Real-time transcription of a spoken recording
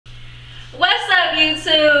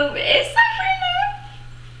YouTube? It's Sabrina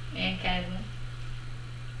and Kayla.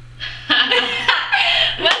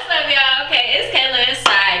 What's up, y'all? Okay, it's Kayla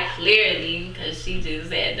inside, clearly, because she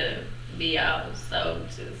just had to be out. So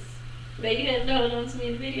just, baby, you had to hold on to me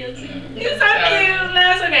in the video too. It's so cute.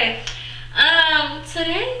 No, it's okay.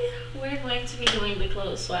 Today we're going to be doing the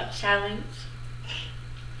clothes swap challenge.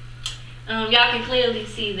 Y'all can clearly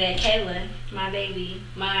see that Kayla, my baby,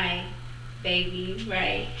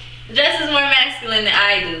 right, dresses more masculine than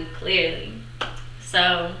I do, clearly.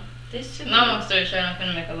 So this should be. Long story short, I'm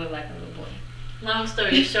gonna make her look like a little boy. Long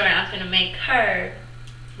story short, I'm gonna make her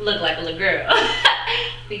look like a little girl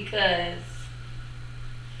because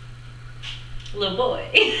little boy,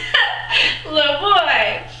 little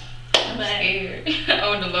boy. I'm scared.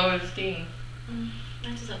 Oh, the lower skin.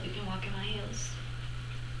 I just hope you can walk in my heels.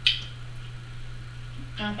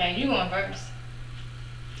 Okay, you going first.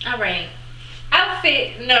 All right.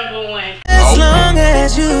 Outfit number one. As long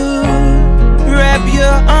as you wrap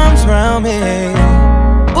your arms around me,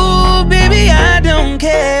 ooh, baby, I don't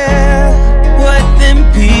care what them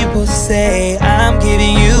people say. I'm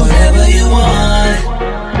giving you whatever you want.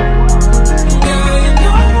 Girl, you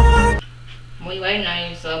know. We waiting on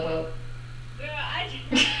you, so well. Girl,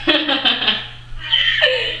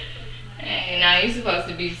 Hey, now you supposed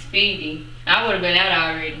to be speedy. I would have been out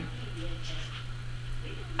already.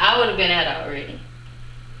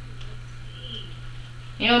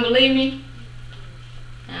 You don't believe me?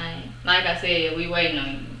 Alright. Like I said, we waiting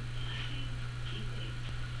on you.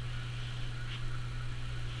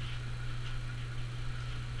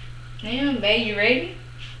 Damn, babe, you ready?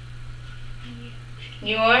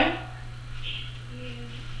 You are?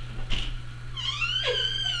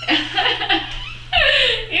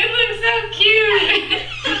 You look so cute.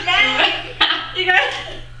 You guys.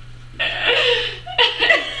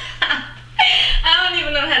 I don't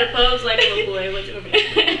even know how to pose like a little boy. What you want me to do?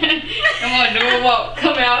 Come on, do a walk.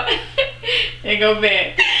 Come out. And go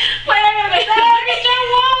back. Wait, I gotta look at your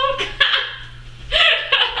walk.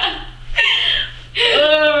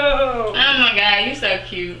 Oh my god, you so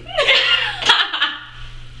cute. I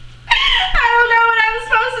don't know what I'm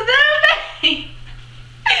supposed to do, babe.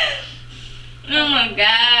 Oh my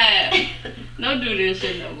god. Don't do this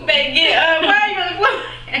shit no more. Babe, get up. Why are you on the floor?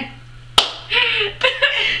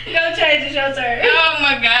 Go change, it's your turn. Oh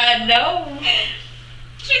my god, no.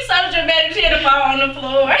 She's so dramatic, she had to fall on the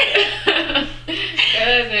floor.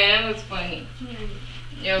 Cuz, man, that was funny.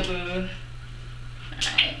 Yo, boo.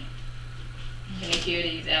 Alright. I'm gonna kill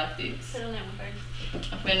these outfits. Sit on that one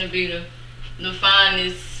first. I'm finna be the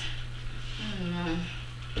finest. I don't know.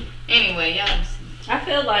 Anyway, y'all see. I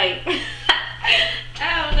feel like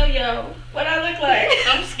I don't know, yo, what I look like.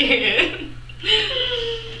 I'm scared.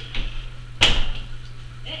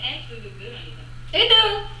 It actually look good on you though. It do.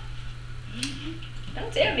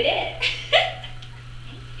 Don't tell me that.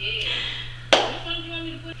 I'm scared. Which one do you want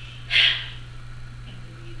me to put?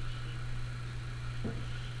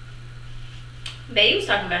 Babe, you was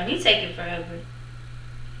talking about me taking forever.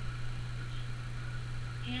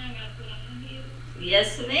 Yeah, I gotta put on some heels.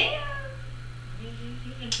 Yes, ma'am. You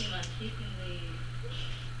can see my chicken legs.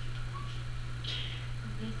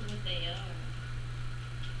 This is what they are.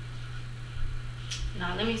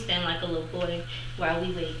 Now let me stand like a little boy while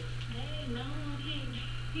we wait. Hey, no,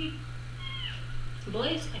 he.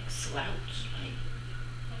 Boys like slouch. Like.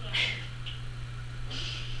 Hold on.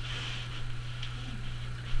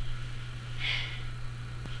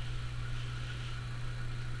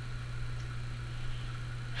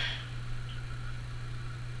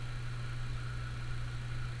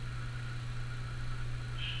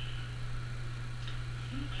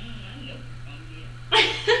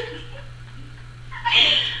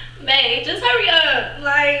 Babe, just hurry up.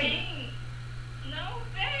 Like. No,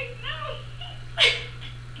 babe, no.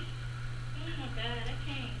 Oh my god, I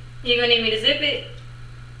can't. You gonna need me to zip it?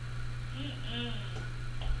 Mm-mm. Oh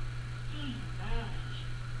my gosh.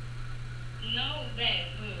 No, babe,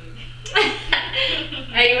 look.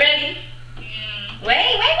 Are you ready? Yeah.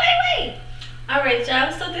 Wait. Alright,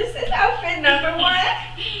 y'all, so this is outfit number one.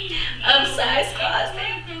 Upsize closet.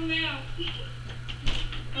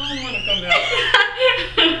 I don't want to come out.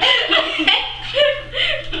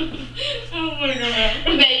 I don't want to come out.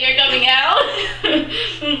 Babe, you're coming out?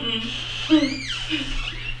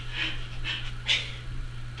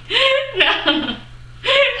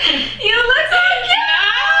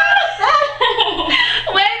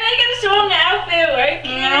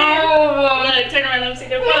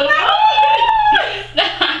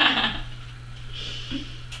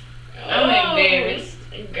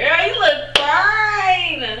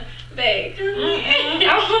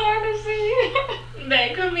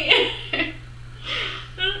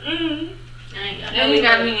 Now you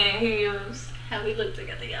got me in heels. How we look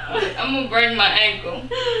together, y'all. I'm gonna break my ankle.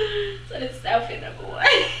 So this is outfit number 1.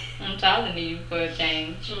 I'm taller than you for a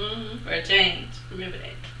change. For a change. Remember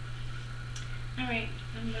that. Alright,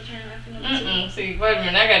 I'm gonna turn outfit number 2. See, wait a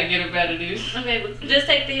minute, I gotta get up out of this. Okay, but just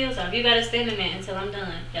take the heels off. You gotta stand in there until I'm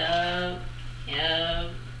done. Yup.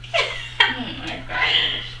 Oh my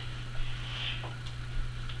gosh.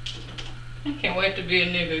 I can't wait to be a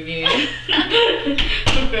nigga again.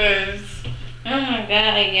 Because, oh my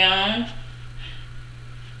god, y'all.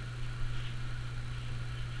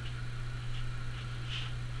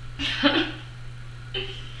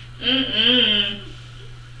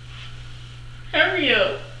 Hurry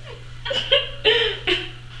up.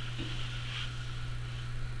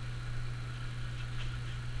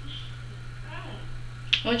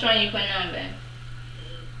 Which one you putting on, babe?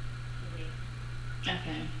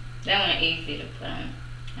 Okay. That one easy to put on,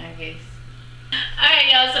 I guess.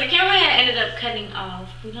 Alright, y'all. So the camera had ended up cutting off.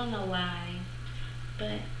 We don't know why.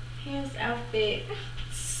 But here's outfit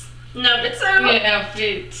number 2. Yeah,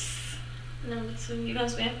 outfits. Number 2. You gonna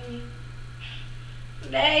spam for me?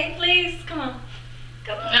 Babe, please. Come on.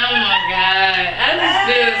 Come on. Oh my god. I just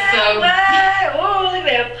feel so... Oh, look at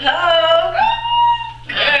that pose.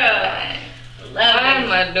 Girl. Love Why it.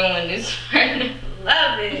 am I doing this right now?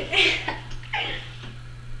 Love it.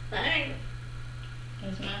 Alright.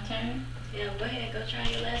 It's my turn? Yeah, go ahead. Go try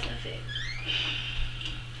your last outfit.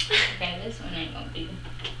 Okay, this one ain't gonna be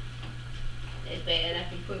as bad. I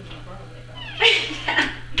can put my bra back on.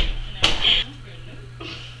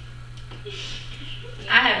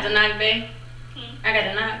 I have the knock, babe. I got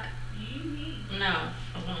the knock. No.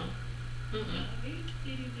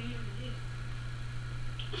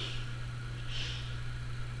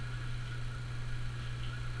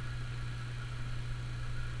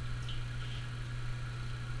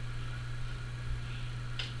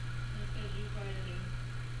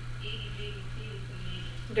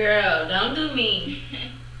 Girl, don't do me.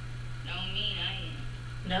 Don't mean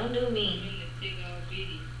I am. Don't do me. I'm in the big old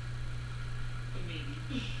bitty.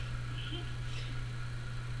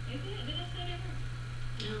 Did I say that right?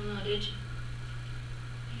 I don't know, did you?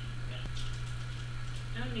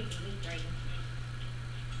 I don't need to look right.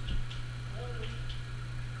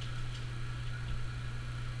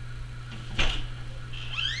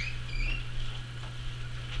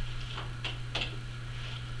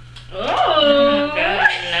 Oh, God,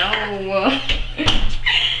 no.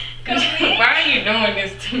 Why are you doing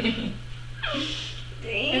this to me?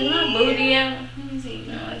 Is my booty out? Let me see.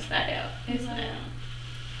 No, it's not out. It's not out.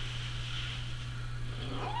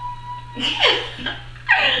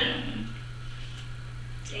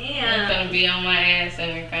 Damn. I'm gonna be on my ass in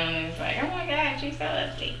the comments like, oh my god, she's so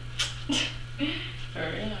ugly. For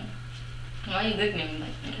real. Why are you looking at me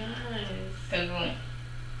like that? Cause what?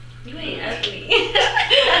 You ain't ugly.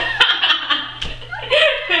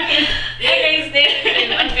 I can't stand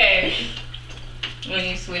it. Okay. When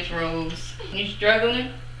you switch roles. You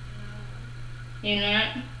struggling? You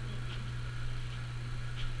not?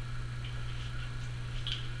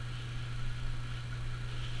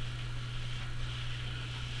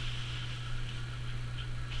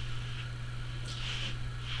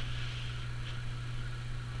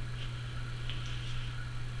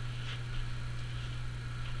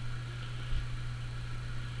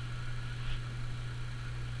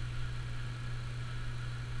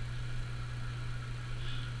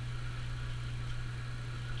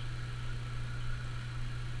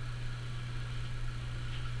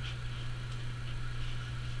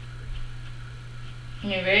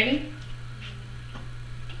 You ready?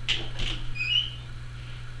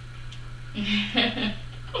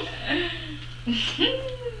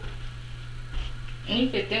 You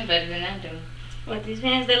fit them better than I do. What, these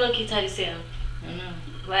pants? They look cute to yourself. I know.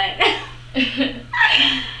 But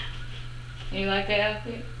You like that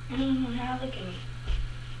outfit? I don't know how I look at me.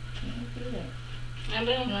 You look good. I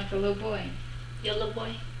do. I'm like a little boy. Your little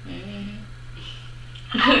boy.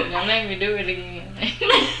 Don't make me do it again.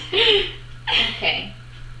 Okay.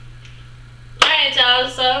 Alright, y'all.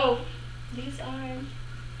 So, these are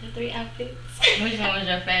the 3 outfits. Which one was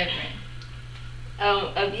your favorite?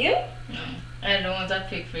 Of you? No. Out of the ones I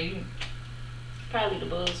picked for you. Probably the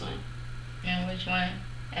Bulls one. And which one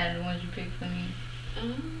out of the ones you picked for me?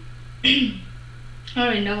 Mm-hmm. I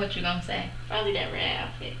already know what you're gonna say. Probably that red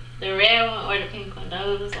outfit. The red one or the pink one.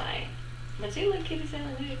 Those like. But you look cute as hell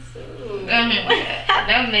next too. Don't make me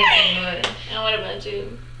blush. And what about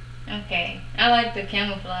you? Okay. I like the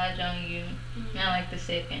camouflage on you. Mm-hmm. I like the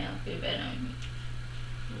second outfit better on me.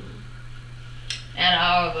 Out of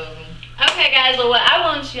all of them. Okay, guys. Well, what I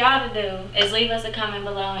want y'all to do is leave us a comment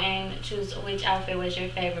below and choose which outfit was your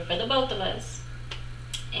favorite for the both of us.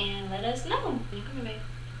 and let us know. Come here, babe.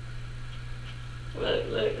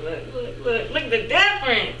 Look at the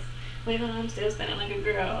difference. Wait, hold on, I'm still standing like a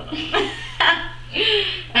girl. Hold on.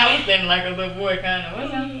 I was standing like a little boy, kind of.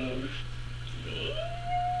 What's up?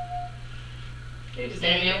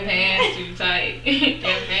 Damn, your pants too tight.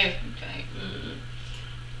 Your pants too tight.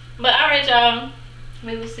 But alright, y'all.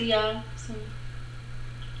 We will see y'all soon.